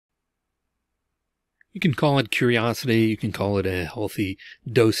You can call it curiosity, you can call it a healthy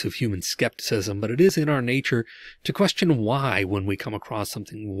dose of human skepticism, but it is in our nature to question why when we come across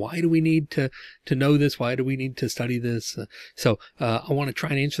something. Why do we need to know this? Why do we need to study this? I want to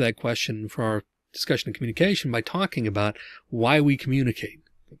try and answer that question for our discussion of communication by talking about why we communicate.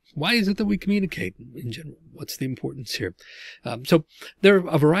 Why is it that we communicate in general? What's the importance here? So there are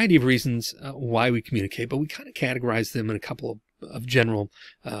a variety of reasons why we communicate, but we kind of categorize them in a couple of general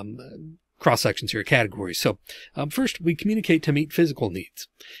cross sections here, categories. So first, we communicate to meet physical needs.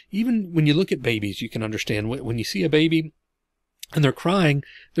 Even when you look at babies, you can understand when you see a baby and they're crying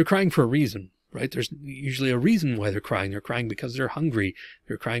for a reason, right? There's usually a reason why they're crying. They're crying because they're hungry.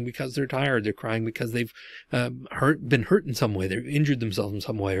 They're crying because they're tired. They're crying because they've been hurt in some way. They've injured themselves in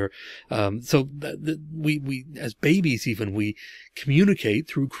some way. Or we as babies even, we communicate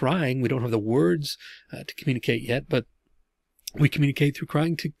through crying. We don't have the words to communicate yet, but we communicate through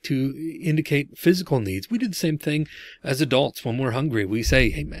crying to indicate physical needs. We do the same thing as adults when we're hungry. We say,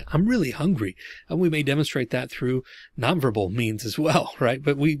 hey, man, I'm really hungry. And we may demonstrate that through nonverbal means as well, right?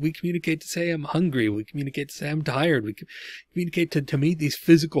 But we communicate to say I'm hungry. We communicate to say I'm tired. We communicate to meet these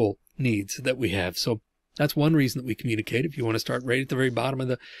physical needs that we have. So that's one reason that we communicate. If you want to start right at the very bottom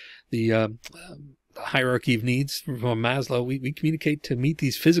of the hierarchy of needs from Maslow, we communicate to meet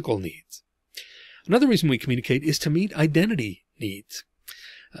these physical needs. Another reason we communicate is to meet identity needs,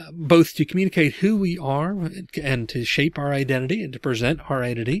 both to communicate who we are and to shape our identity and to present our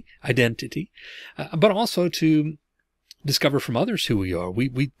identity, but also to discover from others who we are.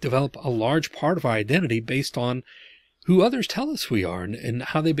 We develop a large part of our identity based on who others tell us we are and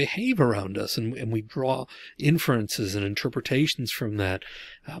how they behave around us. And we draw inferences and interpretations from that.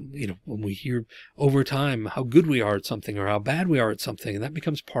 When we hear over time how good we are at something or how bad we are at something, and that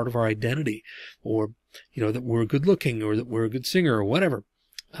becomes part of our identity, or, that we're good looking or that we're a good singer or whatever.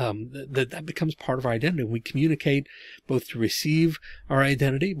 That becomes part of our identity. We communicate both to receive our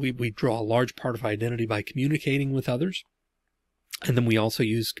identity. We draw a large part of our identity by communicating with others. And then we also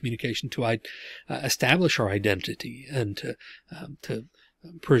use communication to establish our identity and to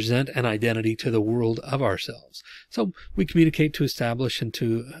present an identity to the world of ourselves. So we communicate to establish and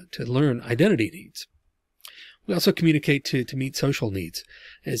to learn identity needs. We also communicate to meet social needs.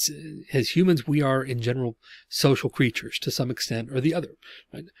 As humans, we are in general social creatures to some extent or the other,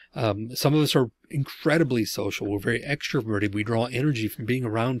 right? Some of us are incredibly social. We're very extroverted. We draw energy from being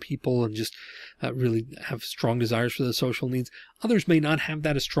around people and just really have strong desires for the social needs. Others may not have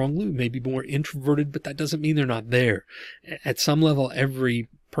that as strongly, may be more introverted, but that doesn't mean they're not there. At some level, every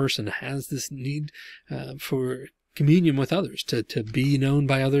person has this need for communion with others, to be known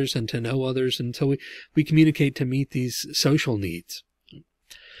by others and to know others. And so we communicate to meet these social needs.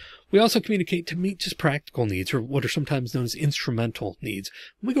 We also communicate to meet just practical needs, or what are sometimes known as instrumental needs.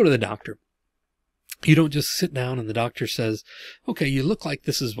 When we go to the doctor, you don't just sit down and the doctor says, okay, you look like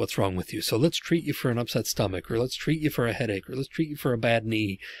this is what's wrong with you, so let's treat you for an upset stomach, or let's treat you for a headache, or let's treat you for a bad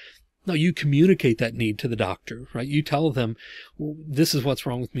knee. No, you communicate that need to the doctor, right? You tell them, well, this is what's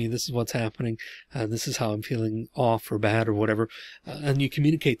wrong with me. This is what's happening. This is how I'm feeling off or bad or whatever. And you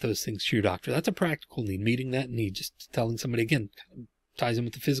communicate those things to your doctor. That's a practical need, meeting that need, just telling somebody, again, ties in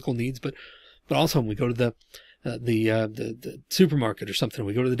with the physical needs, but also when we go to the supermarket or something,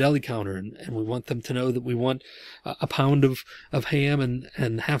 we go to the deli counter and we want them to know that we want a pound of ham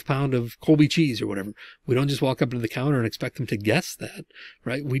and half pound of Colby cheese or whatever. We don't just walk up to the counter and expect them to guess that,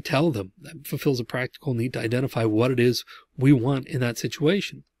 right? We tell them. That fulfills a practical need to identify what it is we want in that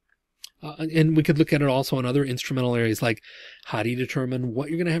situation. And we could look at it also in other instrumental areas, like how do you determine what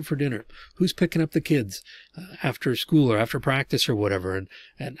you're going to have for dinner? Who's picking up the kids after school or after practice or whatever?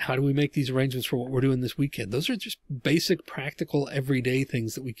 And how do we make these arrangements for what we're doing this weekend? Those are just basic, practical, everyday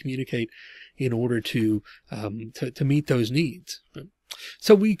things that we communicate in order to meet those needs. Right?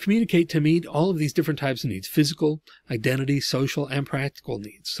 So we communicate to meet all of these different types of needs: physical, identity, social, and practical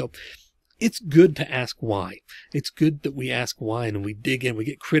needs. So it's good to ask why. It's good that we ask why and we dig in, we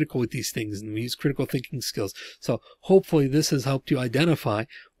get critical with these things and we use critical thinking skills. So hopefully this has helped you identify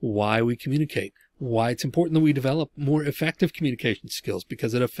why we communicate, why it's important that we develop more effective communication skills,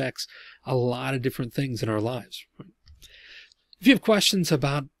 because it affects a lot of different things in our lives. If you have questions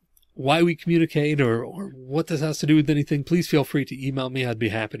about why we communicate or what this has to do with anything, please feel free to email me. I'd be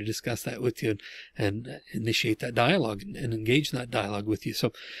happy to discuss that with you and initiate that dialogue and engage in that dialogue with you.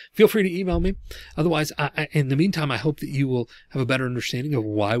 So feel free to email me. Otherwise, in the meantime, I hope that you will have a better understanding of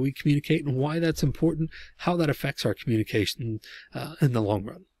why we communicate and why that's important, how that affects our communication in the long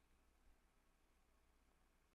run.